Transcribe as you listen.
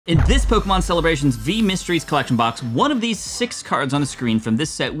In this Pokemon Celebrations V Mysteries Collection box, one of these 6 cards on the screen from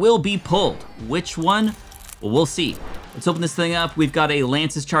this set will be pulled. Which one? Well, we'll see. Let's open this thing up. We've got a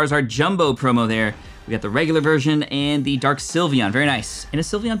Lance's Charizard Jumbo promo there. We got the regular version and the Dark Sylveon, very nice. And a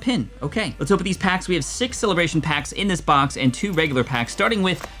Sylveon pin, okay. Let's open these packs. We have 6 Celebration packs in this box and 2 regular packs, starting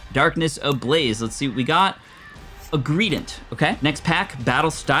with Darkness Ablaze. Let's see what we got. A Greedent, okay. Next pack,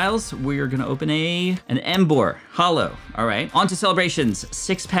 Battle Styles. We're gonna open an Emboar, Hollow, all right. On to Celebrations,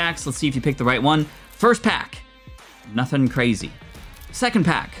 6 packs. Let's see if you picked the right one. First pack, nothing crazy. Second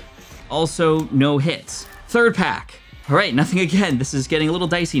pack, also no hits. Third pack, all right, nothing again. This is getting a little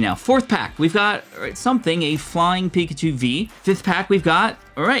dicey now. Fourth pack, we've got something, a Flying Pikachu V. Fifth pack, we've got,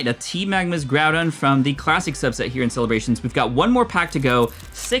 all right, a T-Magma's Groudon from the Classic subset here in Celebrations. We've got one more pack to go.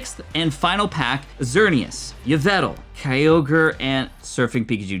 6th and final pack, Xerneas, Yveltal, Kyogre, and Surfing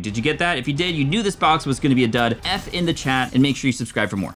Pikachu. Did you get that? If you did, you knew this box was gonna be a dud. F in the chat, and make sure you subscribe for more.